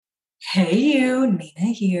Hey, you,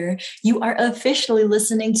 Nina here. You are officially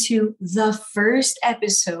listening to the first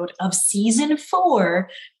episode of season 4.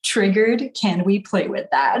 Triggered, can we play with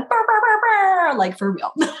that? Brr, brr, brr, brr, like for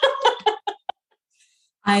real.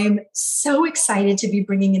 I'm so excited to be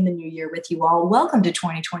bringing in the new year with you all. Welcome to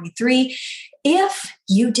 2023. If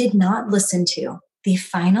you did not listen to the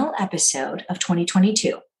final episode of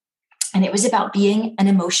 2022, and it was about being an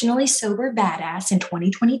emotionally sober badass in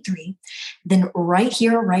 2023, then right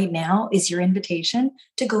here, right now is your invitation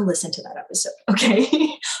to go listen to that episode. Okay.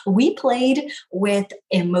 We played with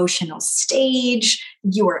emotional stage,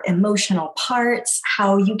 your emotional parts,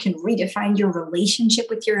 how you can redefine your relationship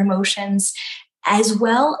with your emotions, as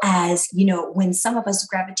well as, when some of us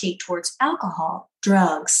gravitate towards alcohol,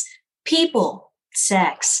 drugs, people,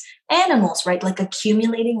 sex, animals, right? Like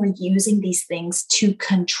accumulating or using these things to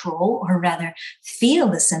control, or rather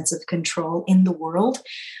feel a sense of control in the world.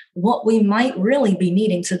 What we might really be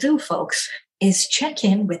needing to do, folks, is check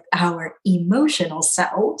in with our emotional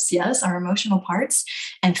selves, yes, our emotional parts,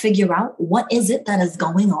 and figure out what is it that is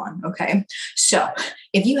going on, okay? So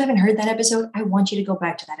if you haven't heard that episode, I want you to go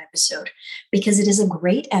back to that episode because it is a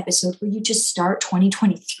great episode where you just start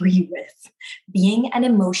 2023 with being an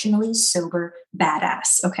emotionally sober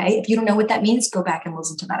badass, okay? If you don't know what that means, go back and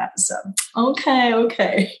listen to that episode.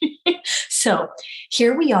 Okay. So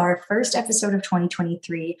here we are, first episode of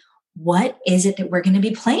 2023. What is it that we're going to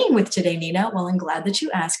be playing with today, Nina? Well, I'm glad that you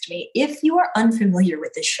asked me. If you are unfamiliar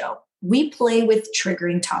with this show, we play with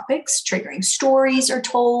triggering topics, triggering stories are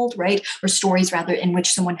told, right? Or stories rather in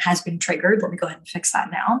which someone has been triggered. Let me go ahead and fix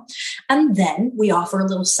that now. And then we offer a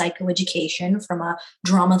little psychoeducation from a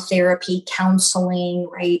drama therapy, counseling,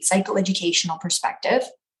 right? Psychoeducational perspective.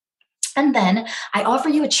 And then I offer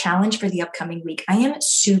you a challenge for the upcoming week. I am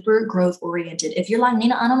super growth oriented. If you're like,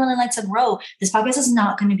 Nina, I don't really like to grow, this podcast is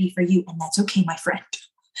not going to be for you. And that's okay, my friend.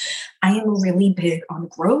 I am really big on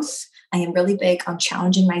growth. I am really big on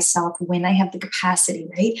challenging myself when I have the capacity,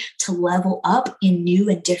 right, to level up in new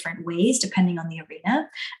and different ways, depending on the arena.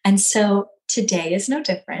 And so today is no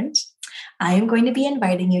different. I am going to be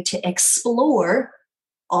inviting you to explore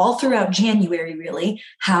all throughout January, really,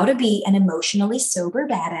 how to be an emotionally sober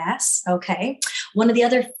badass. Okay. One of the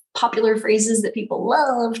other popular phrases that people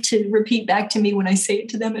love to repeat back to me when I say it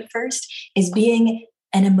to them at first is being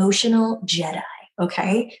an emotional Jedi.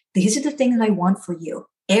 Okay. These are the things I want for you.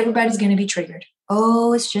 Everybody's going to be triggered.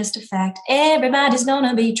 Oh, it's just a fact. Everybody's going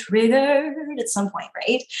to be triggered at some point,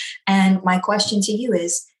 right? And my question to you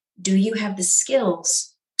is, do you have the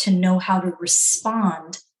skills to know how to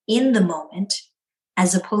respond in the moment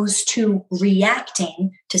as opposed to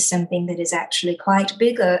reacting to something that is actually quite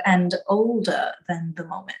bigger and older than the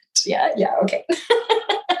moment? Yeah, okay.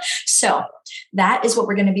 So that is what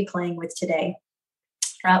we're going to be playing with today.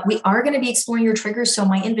 We are going to be exploring your triggers. So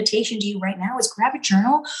my invitation to you right now is grab a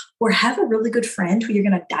journal or have a really good friend who you're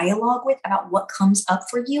going to dialogue with about what comes up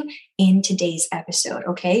for you in today's episode.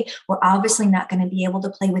 Okay. We're obviously not going to be able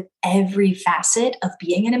to play with every facet of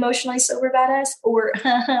being an emotionally sober badass or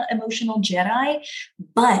emotional Jedi,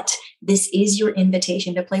 but this is your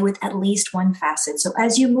invitation to play with at least one facet. So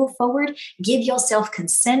as you move forward, give yourself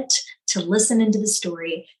consent to listen into the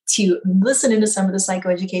story, to listen into some of the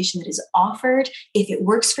psychoeducation that is offered. If it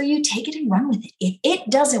works for you, take it and run with it. If it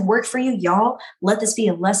doesn't work for you, y'all, let this be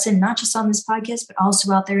a lesson, not just on this podcast, but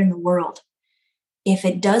also out there in the world. If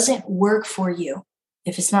it doesn't work for you,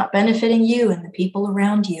 if it's not benefiting you and the people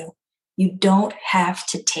around you, you don't have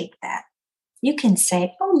to take that. You can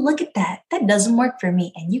say, oh, look at that. That doesn't work for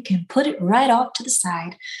me. And you can put it right off to the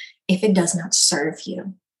side if it does not serve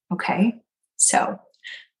you. Okay? So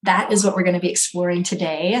that is what we're going to be exploring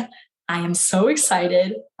today. I am so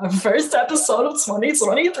excited. Our first episode of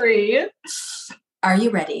 2023. Are you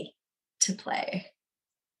ready to play?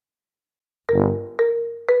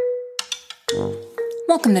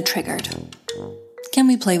 Welcome to Triggered. Can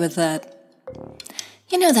we play with that?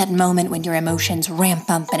 You know that moment when your emotions ramp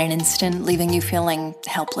up in an instant, leaving you feeling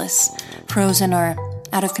helpless, frozen, or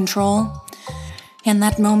out of control? In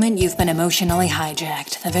that moment, you've been emotionally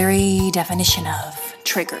hijacked, the very definition of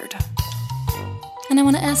triggered. And I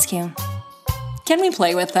want to ask you, can we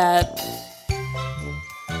play with that?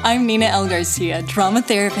 I'm Nina L. Garcia, drama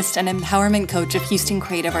therapist and empowerment coach of Houston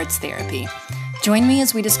Creative Arts Therapy. Join me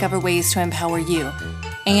as we discover ways to empower you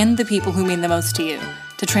and the people who mean the most to you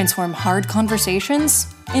to transform hard conversations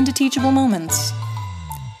into teachable moments.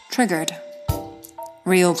 Triggered.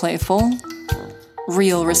 Real playful.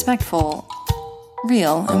 Real respectful.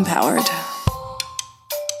 Real empowered.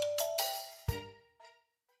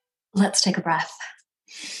 Let's take a breath.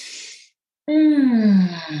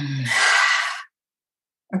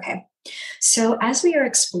 Okay. So, as we are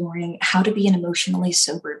exploring how to be an emotionally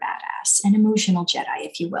sober badass, an emotional Jedi,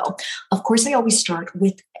 if you will, of course, I always start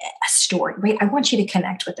with a story, right? I want you to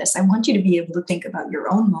connect with this. I want you to be able to think about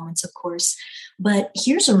your own moments, of course. But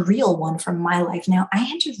here's a real one from my life. Now, I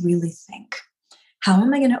had to really think, how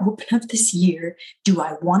am I going to open up this year? Do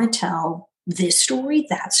I want to tell this story,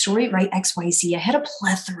 that story, right? XYZ. I had a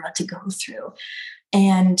plethora to go through.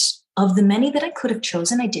 And of the many that I could have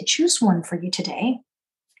chosen, I did choose one for you today.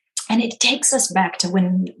 And it takes us back to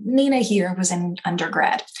when Nina here was in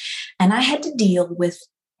undergrad. And I had to deal with,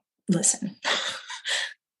 listen,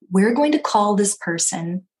 we're going to call this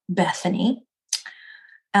person Bethany.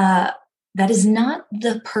 That is not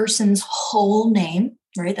the person's whole name,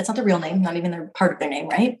 right? That's not the real name, not even their part of their name,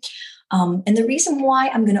 right? And the reason why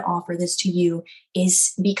I'm going to offer this to you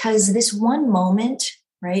is because this one moment,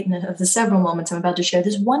 right, and of the several moments I'm about to share,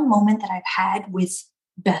 this one moment that I've had with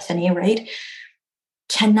Bethany, right,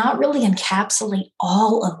 cannot really encapsulate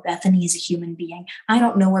all of Bethany as a human being. I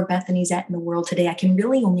don't know where Bethany's at in the world today. I can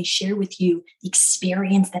really only share with you the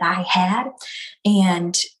experience that I had.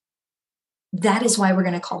 And that is why we're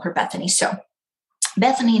going to call her Bethany. So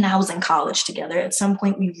Bethany and I was in college together. At some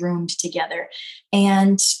point, we roomed together.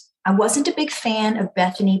 And I wasn't a big fan of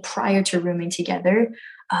Bethany prior to rooming together.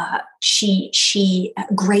 She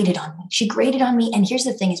graded on me. She graded on me. And here's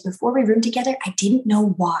the thing is before we roomed together, I didn't know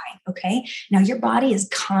why. Okay. Now your body is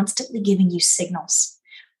constantly giving you signals.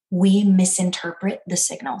 We misinterpret the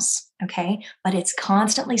signals. Okay. But it's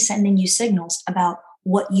constantly sending you signals about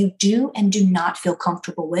what you do and do not feel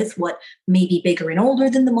comfortable with, what may be bigger and older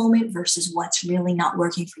than the moment versus what's really not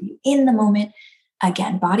working for you in the moment.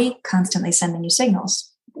 Again, body constantly sending you signals.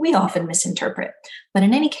 We often misinterpret. But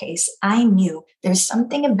in any case, I knew there's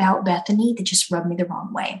something about Bethany that just rubbed me the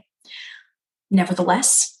wrong way.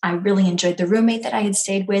 Nevertheless, I really enjoyed the roommate that I had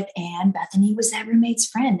stayed with, and Bethany was that roommate's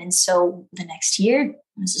friend. And so the next year,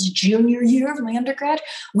 this is junior year of my undergrad,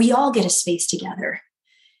 we all get a space together.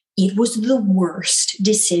 It was the worst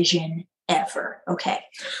decision ever. Okay.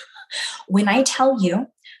 When I tell you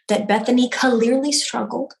that Bethany clearly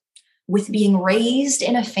struggled with being raised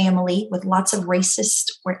in a family with lots of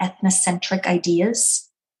racist or ethnocentric ideas,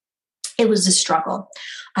 it was a struggle.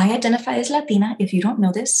 I identify as Latina, if you don't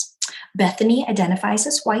know this. Bethany identifies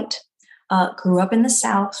as white, grew up in the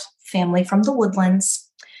South, family from the Woodlands.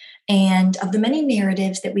 And of the many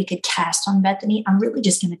narratives that we could cast on Bethany, I'm really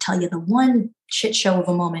just going to tell you the one shit show of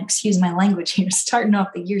a moment, excuse my language here, starting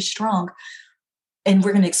off the year strong. And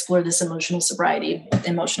we're going to explore this emotional sobriety,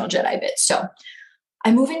 emotional Jedi bit. So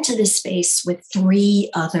I move into this space with 3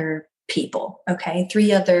 other people, okay?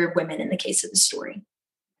 3 other women in the case of the story.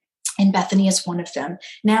 And Bethany is one of them.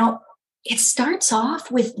 Now, it starts off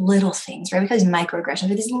with little things, right? Because microaggressions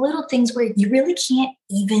are these little things where you really can't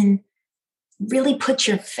even really put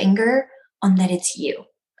your finger on that it's you,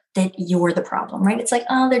 that you're the problem, right? It's like,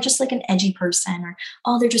 oh, they're just like an edgy person, or,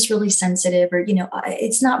 oh, they're just really sensitive, or,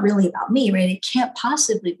 it's not really about me, right? It can't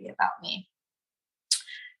possibly be about me.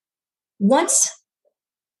 Once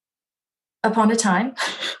upon a time,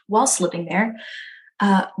 while slipping there,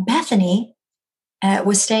 Bethany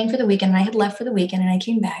was staying for the weekend, and I had left for the weekend, and I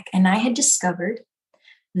came back, and I had discovered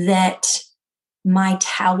that my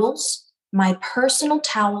towels, my personal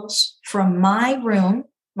towels from my room,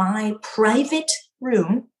 my private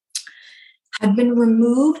room, had been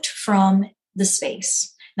removed from the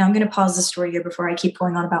space. Now I'm going to pause the story here before I keep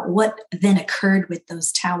going on about what then occurred with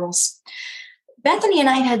those towels. Bethany and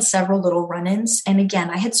I had several little run-ins. And again,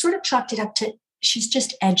 I had sort of chalked it up to, she's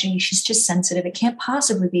just edgy. She's just sensitive. It can't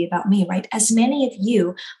possibly be about me, right? As many of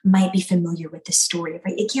you might be familiar with this story,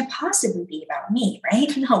 right? It can't possibly be about me,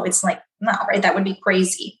 right? No, it's like, no, right? That would be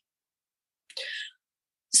crazy.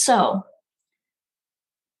 So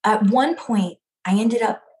at one point, I ended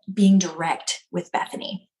up being direct with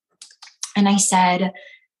Bethany. And I said,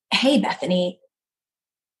 hey, Bethany,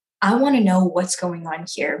 I want to know what's going on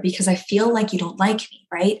here because I feel like you don't like me,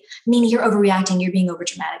 right? I mean, you're overreacting. You're being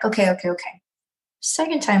overdramatic. Okay.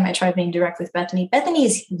 Second time I tried being direct with Bethany, Bethany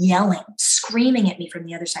is yelling, screaming at me from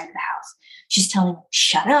the other side of the house. She's telling me,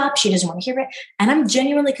 shut up. She doesn't want to hear it. And I'm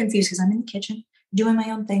genuinely confused because I'm in the kitchen doing my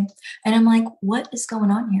own thing. And I'm like, what is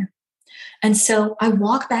going on here? And so I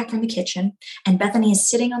walk back from the kitchen, and Bethany is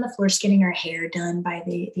sitting on the floor, getting her hair done by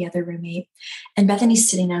the other roommate. And Bethany's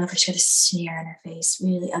sitting on the floor, she had a sneer on her face,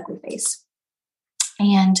 really ugly face.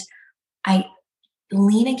 And I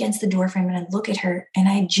lean against the doorframe and I look at her, and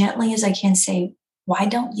I gently as I can say, why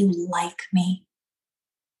don't you like me?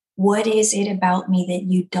 What is it about me that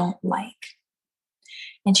you don't like?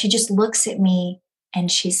 And she just looks at me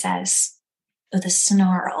and she says, with a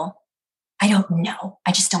snarl, I don't know.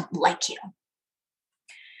 I just don't like you.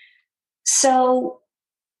 So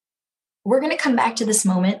we're going to come back to this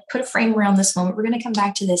moment, put a frame around this moment. We're going to come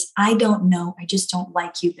back to this. I don't know. I just don't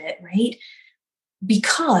like you bit, right?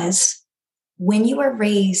 Because when you are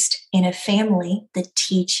raised in a family that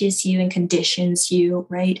teaches you and conditions you,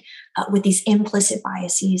 right, with these implicit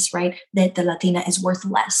biases, right, that the Latina is worth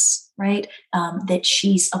less, right, that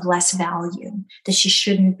she's of less value, that she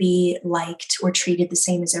shouldn't be liked or treated the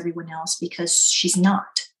same as everyone else because she's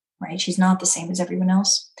not, right? She's not the same as everyone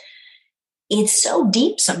else. It's so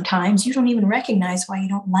deep sometimes you don't even recognize why you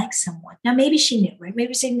don't like someone. Now, maybe she knew, right?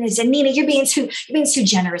 Maybe she said, Nina, you're being too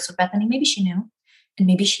generous with Bethany. Maybe she knew, and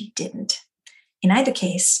maybe she didn't. In either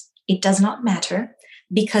case, it does not matter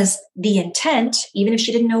because the intent, even if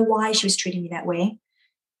she didn't know why she was treating me that way,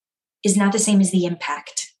 is not the same as the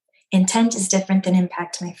impact. Intent is different than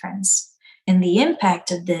impact, my friends. And the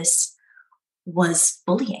impact of this was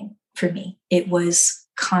bullying for me. It was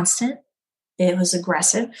constant. It was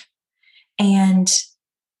aggressive. And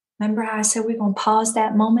remember how I said we're going to pause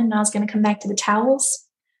that moment and I was going to come back to the towels?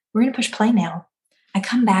 We're going to push play now. I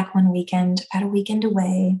come back one weekend, about a weekend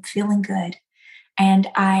away, feeling good. And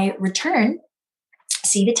I return,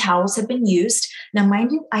 see the towels have been used. Now,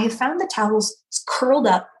 mind you, I have found the towels curled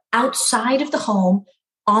up outside of the home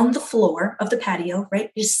on the floor of the patio,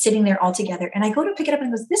 right? Just sitting there all together. And I go to pick it up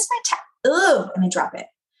and goes, this is my towel. Ugh, and I drop it.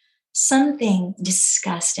 Something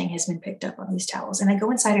disgusting has been picked up on these towels. And I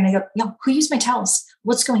go inside and I go, yo, who used my towels?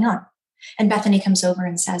 What's going on? And Bethany comes over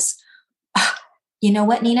and says, you know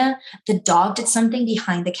what, Nina? The dog did something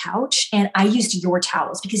behind the couch and I used your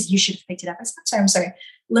towels because you should have picked it up. I said, I'm sorry.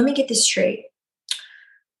 Let me get this straight.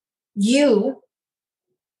 You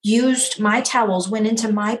used my towels, went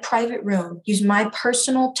into my private room, used my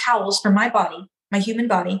personal towels for my body, my human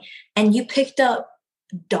body, and you picked up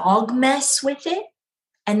dog mess with it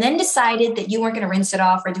and then decided that you weren't going to rinse it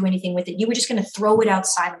off or do anything with it. You were just going to throw it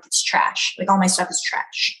outside like it's trash. Like all my stuff is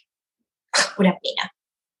trash. Whatever, Nina.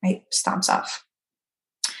 Right? Stomps off.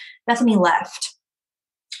 Bethany left,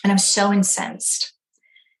 and I was so incensed.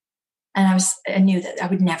 And I knew that I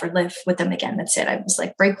would never live with them again. That's it. I was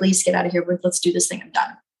like, break lease, get out of here. Let's do this thing. I'm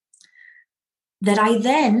done. That I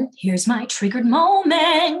then, here's my triggered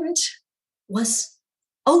moment, was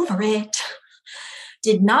over it.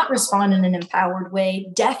 Did not respond in an empowered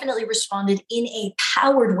way. Definitely responded in a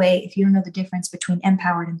powered way. If you don't know the difference between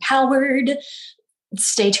empowered and powered,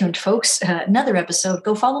 stay tuned, folks. Another episode.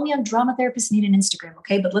 Go follow me on Drama Therapist Nina on Instagram,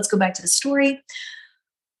 okay? But let's go back to the story.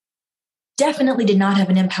 Definitely did not have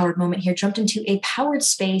an empowered moment here. Jumped into a powered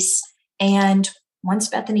space. And once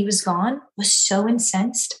Bethany was gone, was so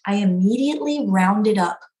incensed, I immediately rounded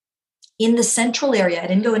up in the central area. I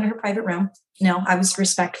didn't go into her private room. No, I was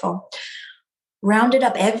respectful. Rounded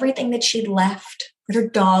up everything that she'd left, that her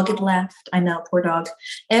dog had left. I know, poor dog.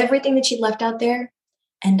 Everything that she'd left out there.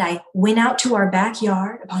 And I went out to our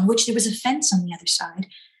backyard, upon which there was a fence on the other side,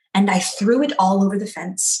 and I threw it all over the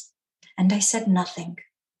fence. And I said nothing.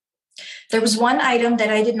 There was one item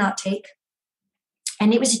that I did not take,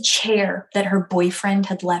 and it was a chair that her boyfriend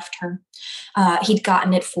had left her. He'd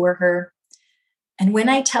gotten it for her. And when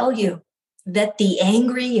I tell you that the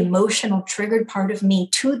angry, emotional, triggered part of me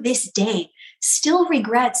to this day still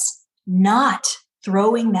regrets not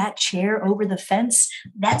throwing that chair over the fence,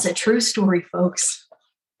 that's a true story, folks.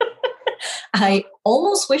 I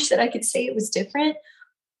almost wish that I could say it was different,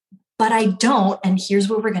 but I don't. And here's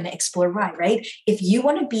where we're going to explore why, right? If you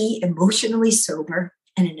want to be emotionally sober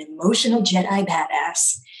and an emotional Jedi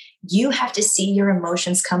badass, you have to see your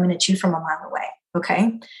emotions coming at you from a mile away,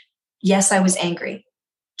 okay? Yes, I was angry.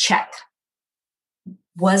 Check.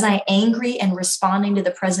 Was I angry and responding to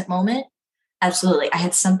the present moment? Absolutely. I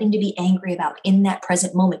had something to be angry about in that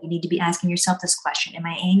present moment. You need to be asking yourself this question. Am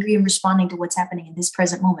I angry and responding to what's happening in this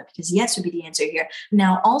present moment? Because yes would be the answer here.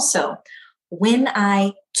 Now, also, when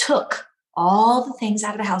I took all the things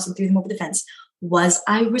out of the house and threw them over the fence, was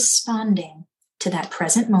I responding to that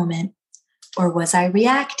present moment, or was I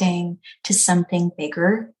reacting to something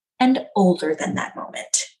bigger and older than that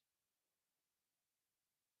moment?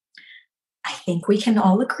 I think we can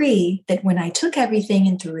all agree that when I took everything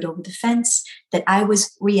and threw it over the fence, that I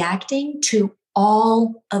was reacting to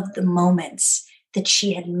all of the moments that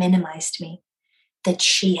she had minimized me, that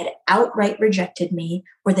she had outright rejected me,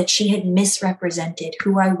 or that she had misrepresented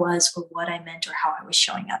who I was or what I meant or how I was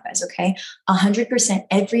showing up as, okay? 100%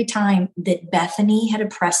 every time that Bethany had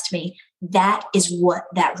oppressed me, that is what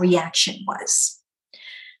that reaction was.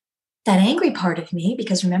 That angry part of me,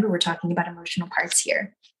 because remember, we're talking about emotional parts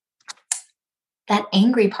here, that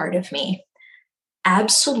angry part of me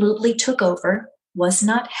absolutely took over, was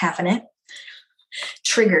not having it,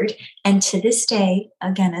 triggered. And to this day,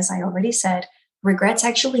 again, as I already said, Regret's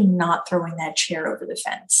actually not throwing that chair over the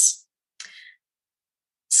fence.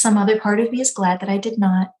 Some other part of me is glad that I did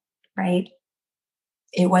not, right?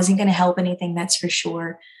 It wasn't going to help anything, that's for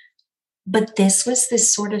sure. But this was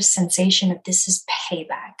this sort of sensation of this is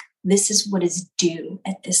payback. This is what is due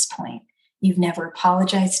at this point. You've never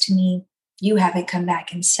apologized to me. You haven't come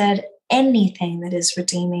back and said anything that is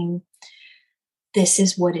redeeming. This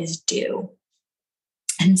is what is due.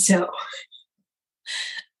 And so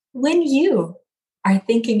when you are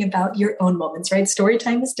thinking about your own moments, right? Story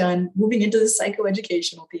time is done. Moving into the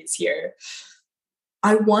psychoeducational piece here.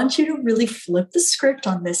 I want you to really flip the script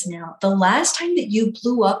on this now. The last time that you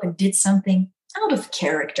blew up and did something out of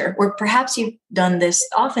character, or perhaps you've done this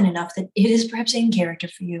often enough that it is perhaps in character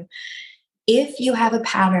for you. If you have a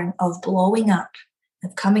pattern of blowing up,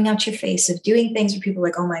 of coming out your face, of doing things where people are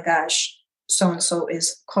like, oh my gosh, so-and-so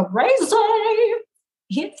is crazy.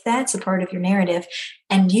 If that's a part of your narrative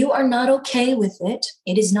and you are not okay with it,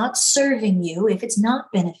 it is not serving you, if it's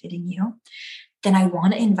not benefiting you, then I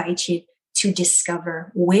want to invite you to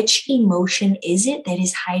discover which emotion is it that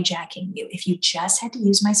is hijacking you. If you just had to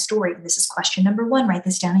use my story, this is question number 1, write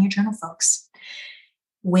this down in your journal, folks.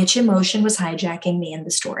 Which emotion was hijacking me in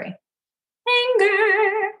the story?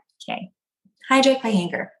 Anger. Okay. Hijacked by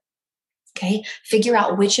anger. Okay. Figure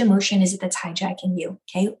out which emotion is it that's hijacking you.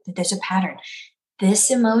 Okay. There's a pattern. This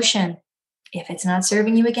emotion, if it's not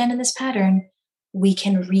serving you again in this pattern, we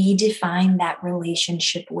can redefine that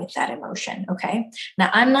relationship with that emotion. Okay.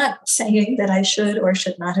 Now, I'm not saying that I should or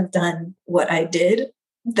should not have done what I did.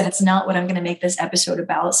 That's not what I'm going to make this episode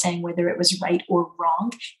about, saying whether it was right or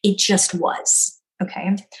wrong. It just was.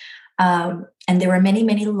 Okay. And there were many,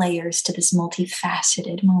 many layers to this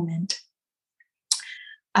multifaceted moment.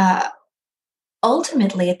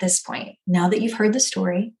 Ultimately, at this point, now that you've heard the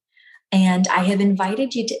story, and I have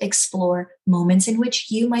invited you to explore moments in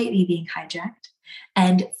which you might be being hijacked,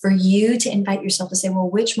 and for you to invite yourself to say, well,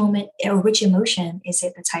 which moment or which emotion is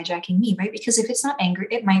it that's hijacking me, right? Because if it's not anger,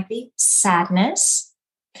 it might be sadness,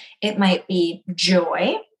 it might be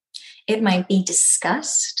joy, it might be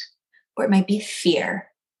disgust, or it might be fear.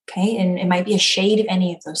 Okay. And it might be a shade of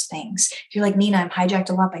any of those things. If you're like, Nina, I'm hijacked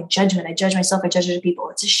a lot by judgment. I judge myself. I judge other people.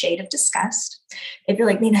 It's a shade of disgust. If you're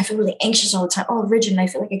like, Nina, I feel really anxious all the time. Oh, rigid. And I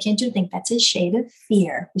feel like I can't do anything. That's a shade of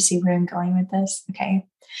fear. You see where I'm going with this? Okay.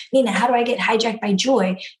 Nina, how do I get hijacked by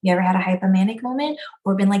joy? You ever had a hypomanic moment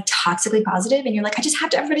or been like toxically positive and you're like, I just have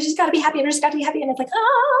to, everybody just got to be happy. I just got to be happy. And it's like,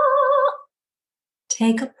 ah,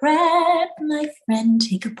 take a breath, my friend,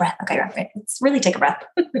 take a breath. Okay. Right. Let's really take a breath.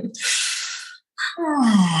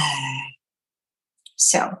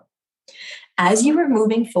 So, as you were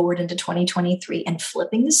moving forward into 2023 and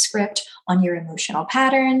flipping the script on your emotional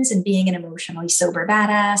patterns and being an emotionally sober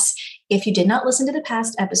badass, if you did not listen to the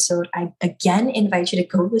past episode, I again invite you to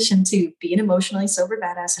go listen to Be an Emotionally Sober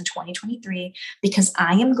Badass in 2023, because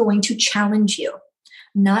I am going to challenge you,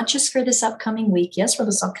 not just for this upcoming week, yes, for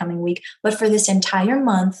this upcoming week, but for this entire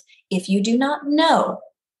month. If you do not know,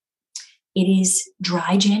 it is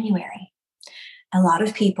dry January. A lot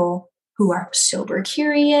of people who are sober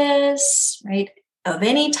curious, right, of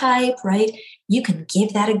any type, right, you can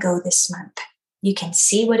give that a go this month. You can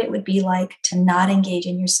see what it would be like to not engage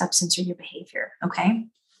in your substance or your behavior, okay?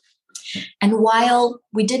 And while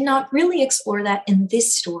we did not really explore that in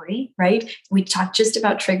this story, right, we talked just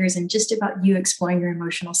about triggers and just about you exploring your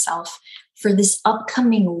emotional self. For this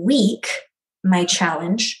upcoming week, my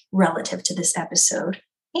challenge relative to this episode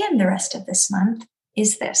and the rest of this month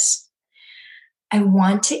is this. I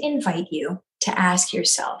want to invite you to ask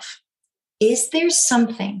yourself, is there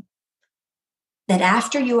something that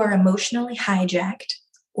after you are emotionally hijacked,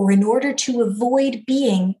 or in order to avoid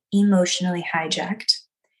being emotionally hijacked,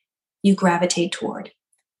 you gravitate toward?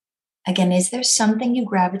 Again, is there something you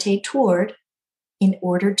gravitate toward in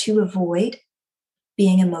order to avoid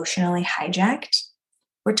being emotionally hijacked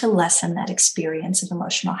or to lessen that experience of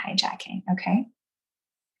emotional hijacking? Okay.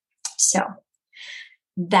 So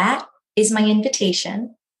that is my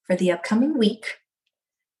invitation for the upcoming week.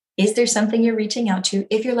 Is there something you're reaching out to?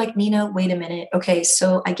 If you're like, Nina, wait a minute. Okay,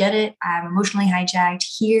 so I get it. I'm emotionally hijacked.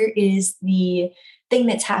 Here is the thing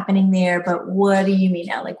that's happening there. But what do you mean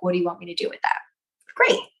now? Like, what do you want me to do with that?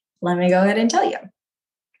 Great. Let me go ahead and tell you.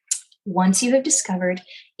 Once you have discovered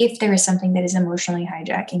if there is something that is emotionally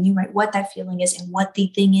hijacking you, right, what that feeling is and what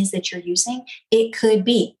the thing is that you're using, it could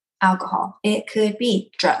be alcohol. It could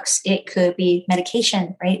be drugs. It could be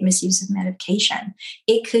medication, right? Misuse of medication.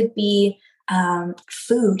 It could be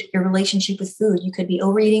food, your relationship with food. You could be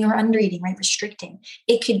overeating or undereating, right? Restricting.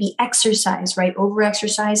 It could be exercise, right?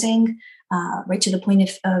 Over-exercising, right to the point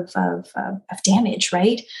of damage,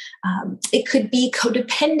 right? It could be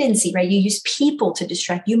codependency, right? You use people to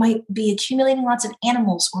distract. You might be accumulating lots of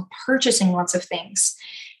animals or purchasing lots of things.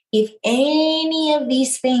 If any of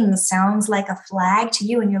these things sounds like a flag to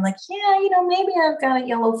you and you're like, yeah, maybe I've got a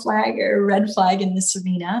yellow flag or a red flag in this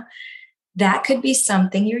arena, that could be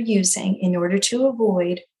something you're using in order to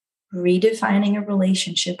avoid redefining a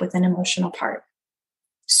relationship with an emotional part.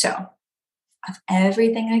 So, of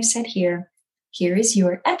everything I've said here is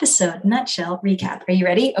your episode nutshell recap. Are you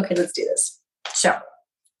ready? Okay, let's do this. So,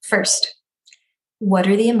 first, what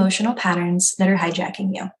are the emotional patterns that are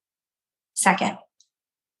hijacking you? Second,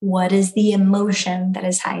 what is the emotion that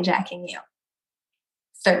is hijacking you?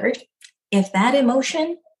 Third, if that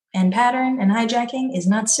emotion and pattern and hijacking is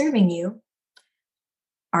not serving you,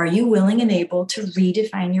 are you willing and able to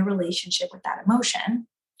redefine your relationship with that emotion?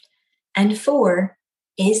 And four,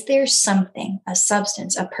 is there something, a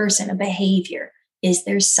substance, a person, a behavior? Is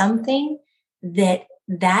there something that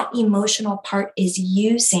emotional part is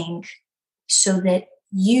using so that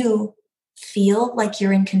you feel like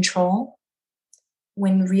you're in control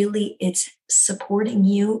when really it's supporting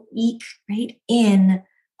you right in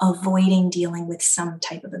avoiding dealing with some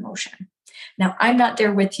type of emotion? Now, I'm not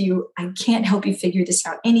there with you. I can't help you figure this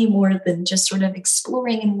out any more than just sort of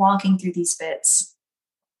exploring and walking through these bits.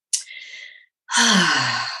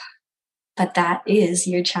 But that is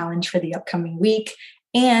your challenge for the upcoming week.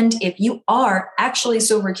 And if you are actually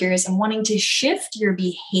sober curious and wanting to shift your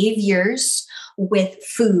behaviors with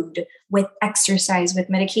food, with exercise, with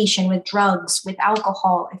medication, with drugs, with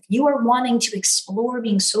alcohol, if you are wanting to explore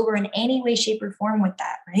being sober in any way, shape, or form with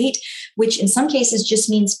that, right? Which in some cases just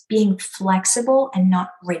means being flexible and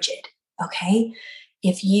not rigid, okay?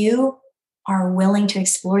 If you are willing to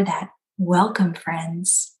explore that, welcome,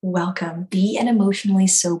 friends. Welcome. Be an emotionally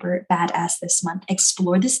sober badass this month.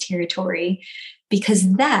 Explore this territory,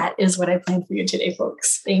 because that is what I planned for you today,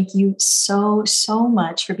 folks. Thank you so, so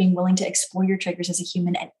much for being willing to explore your triggers as a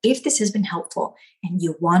human. And if this has been helpful and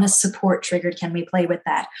you want to support Triggered Can We Play with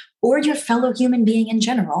that, or your fellow human being in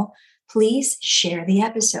general, please share the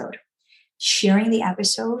episode. Sharing the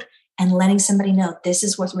episode and letting somebody know this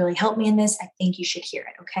is what's really helped me in this. I think you should hear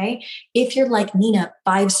it. Okay. If you're like Nina,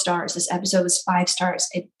 5 stars, this episode was 5 stars.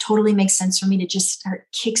 It totally makes sense for me to just start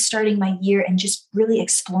kickstarting my year and just really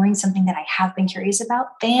exploring something that I have been curious about.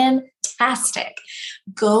 Fantastic.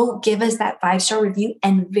 Go give us that 5-star review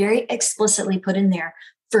and very explicitly put in there,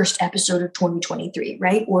 first episode of 2023,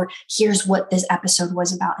 right? Or here's what this episode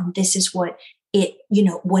was about. And this is what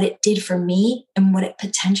what it did for me and what it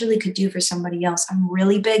potentially could do for somebody else. I'm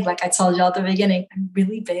really big, like I told you at the beginning, I'm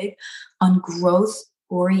really big on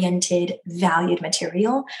growth-oriented, valued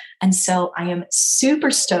material. And so I am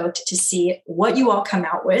super stoked to see what you all come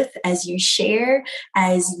out with as you share,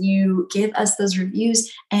 as you give us those reviews.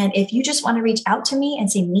 And if you just want to reach out to me and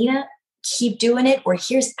say, Nina, keep doing it, or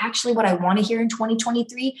here's actually what I want to hear in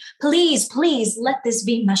 2023, please let this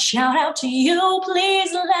be my shout out to you.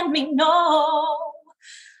 Please let me know.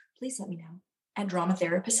 Please let me know at Drama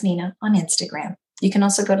Therapist Nina on Instagram. You can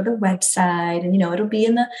also go to the website and, it'll be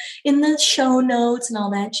in the show notes and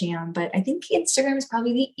all that jam. But I think Instagram is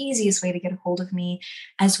probably the easiest way to get a hold of me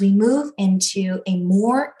as we move into a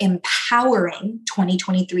more empowering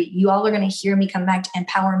 2023. You all are going to hear me come back to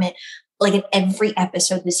empowerment like in every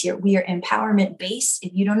episode this year. We are empowerment based.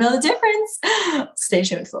 If you don't know the difference, stay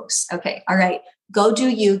tuned, folks. Okay. All right. Go do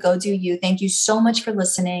you. Go do you. Thank you so much for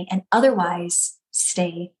listening. And otherwise,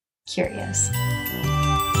 stay curious.